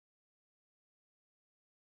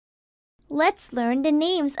Let's learn the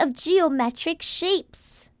names of geometric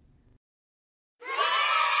shapes.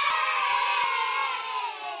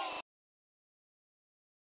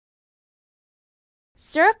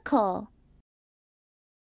 Circle,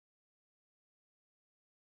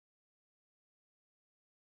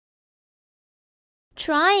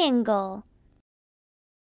 triangle,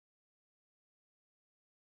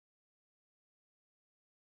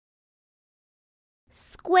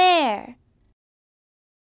 square,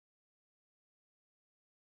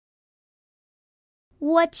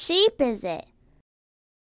 what shape is it?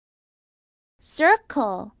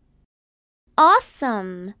 Circle,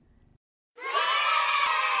 awesome.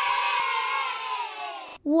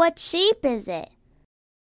 What shape is it?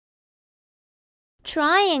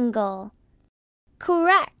 Triangle,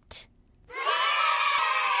 correct.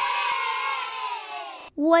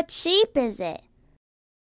 What shape is it?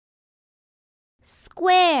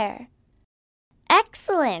 Square,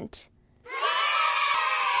 excellent.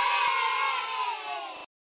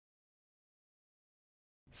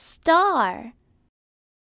 Star,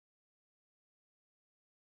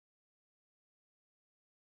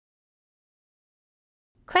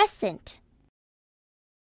 crescent,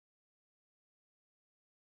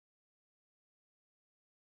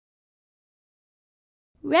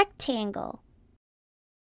 rectangle.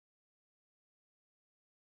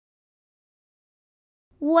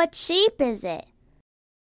 What shape is it?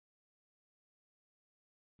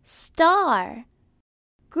 Star,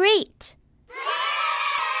 great.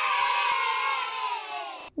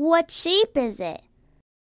 What shape is it?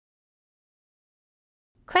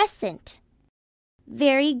 Crescent,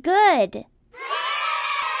 very good.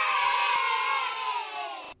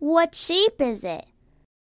 What shape is it?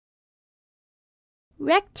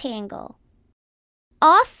 Rectangle,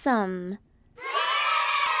 awesome.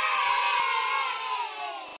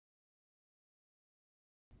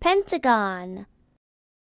 Pentagon,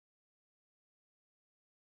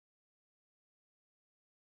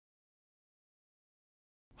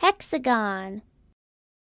 hexagon,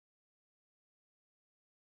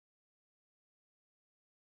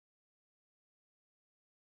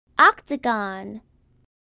 octagon.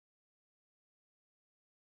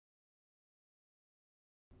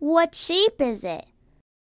 What shape is it?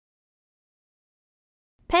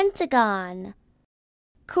 Pentagon,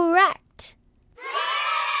 correct.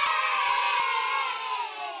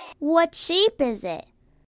 What shape is it?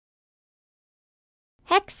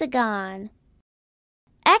 Hexagon,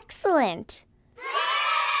 excellent.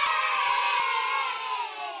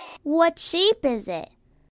 What shape is it?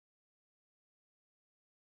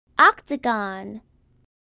 Octagon,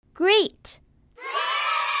 great.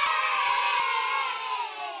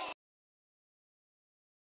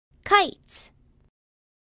 Kite,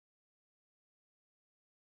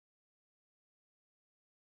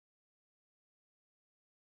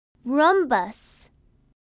 rhombus,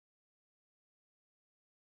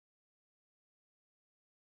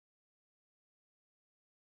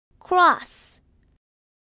 cross.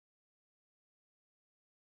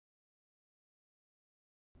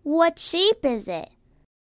 What shape is it?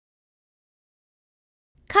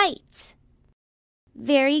 Kite,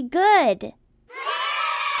 very good.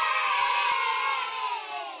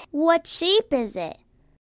 What shape is it?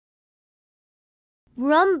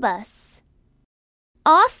 Rhombus,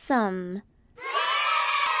 awesome.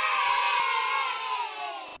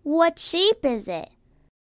 What shape is it?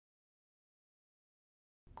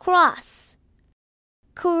 Cross,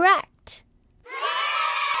 correct.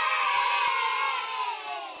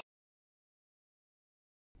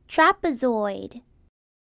 Trapezoid,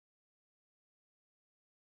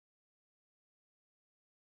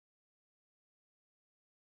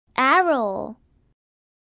 arrow,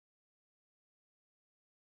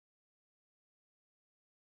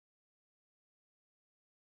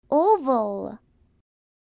 oval,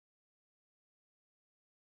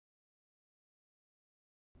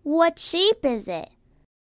 what shape is it?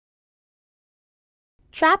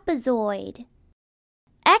 Trapezoid,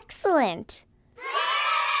 excellent.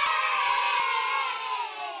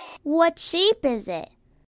 What shape is it?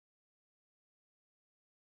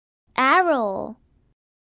 Arrow,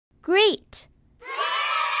 great.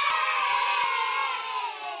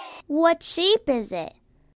 What shape is it?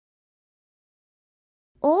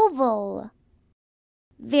 Oval,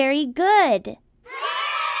 very good.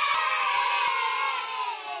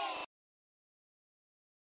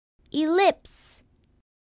 Ellipse,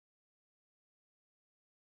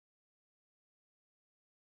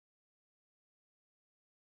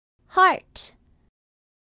 heart,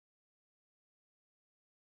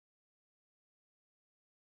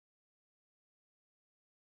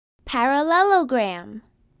 parallelogram,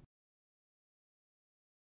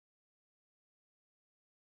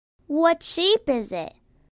 What shape is it?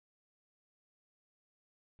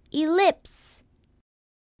 Ellipse.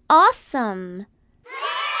 Awesome!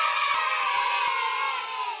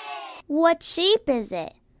 What shape is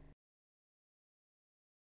it?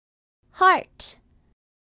 Heart.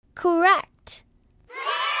 Correct.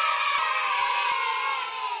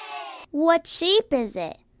 What shape is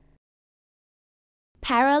it?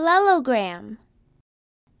 Parallelogram.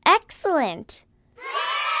 Excellent!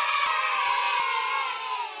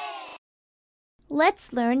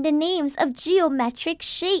 Let's learn the names of geometric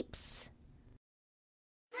shapes.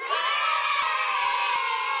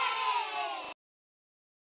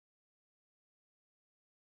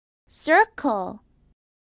 Circle.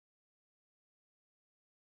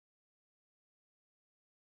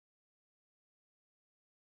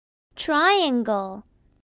 Triangle.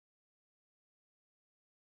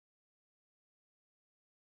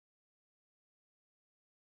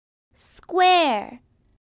 Square.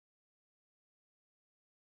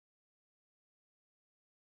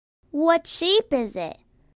 What shape is it?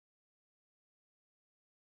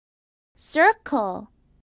 Circle.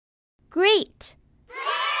 Great!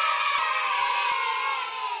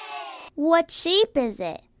 What shape is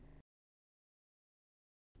it?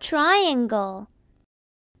 Triangle.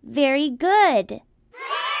 Very good!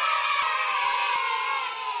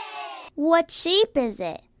 What shape is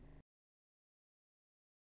it?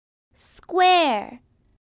 Square.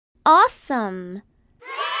 Awesome!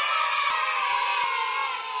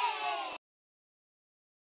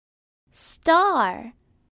 Star.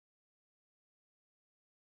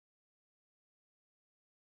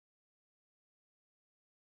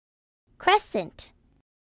 Crescent.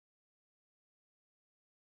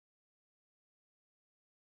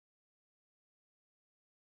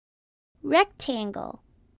 Rectangle.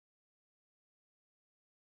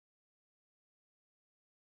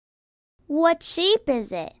 What shape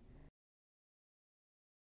is it?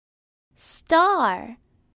 Star.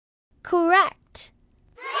 Correct.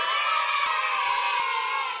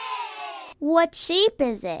 What shape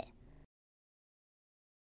is it?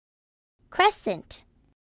 Crescent.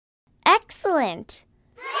 Excellent!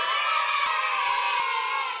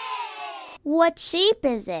 What shape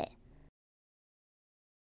is it?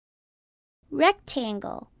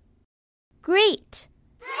 Rectangle. Great!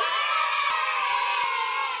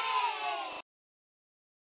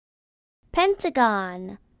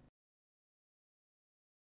 Pentagon.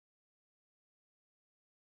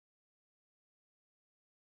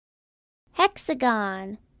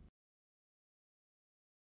 Hexagon.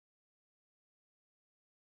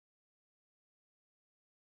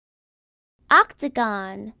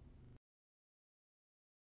 Octagon.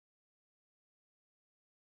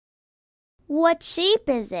 What shape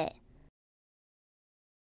is it?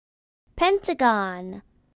 Pentagon.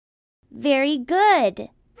 Very good!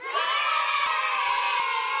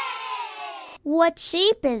 What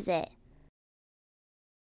shape is it?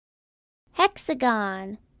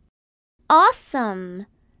 Hexagon. Awesome!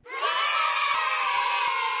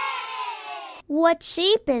 What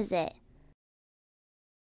shape is it?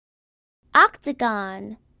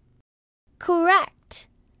 Octagon. Correct!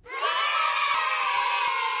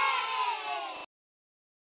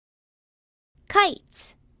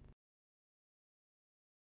 Kite.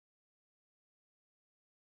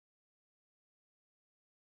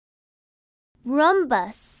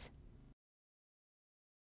 Rhombus.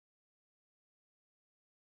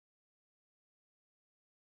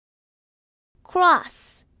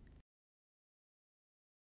 Cross.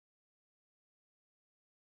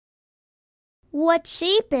 What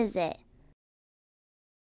shape is it?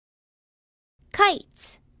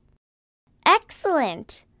 Kite.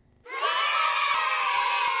 Excellent!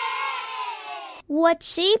 What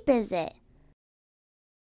shape is it?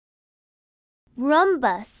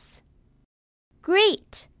 Rhombus.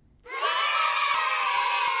 Great!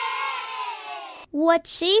 What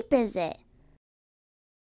shape is it?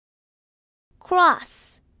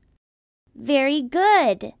 Cross. Very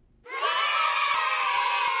good!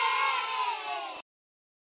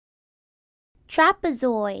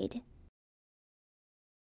 Trapezoid.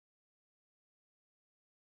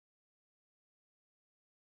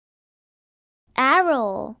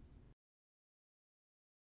 Arrow.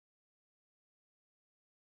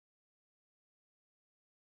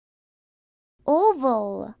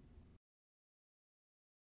 Oval.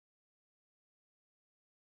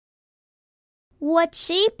 What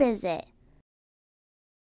shape is it?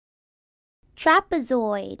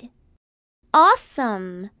 Trapezoid.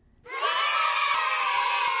 Awesome!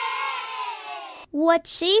 What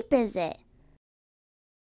shape is it?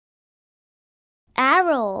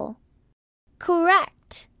 Arrow.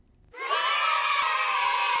 Correct!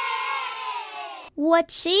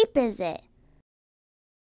 What shape is it?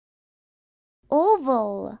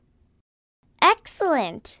 Oval.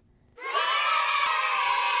 Excellent.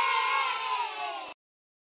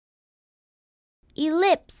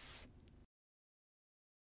 Ellipse.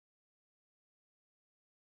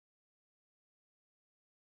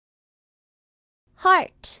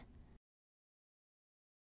 Heart.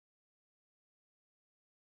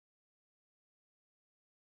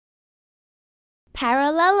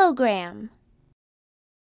 Parallelogram.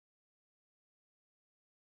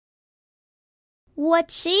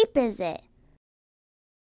 What shape is it?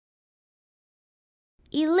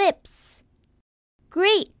 Ellipse.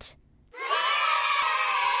 Great.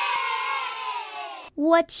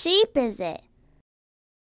 What shape is it?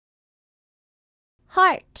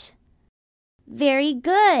 Heart. Very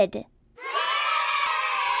good.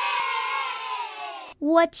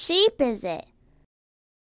 What shape is it?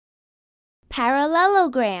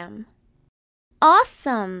 Parallelogram.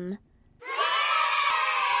 Awesome.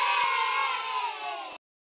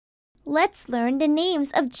 Let's learn the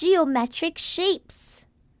names of geometric shapes.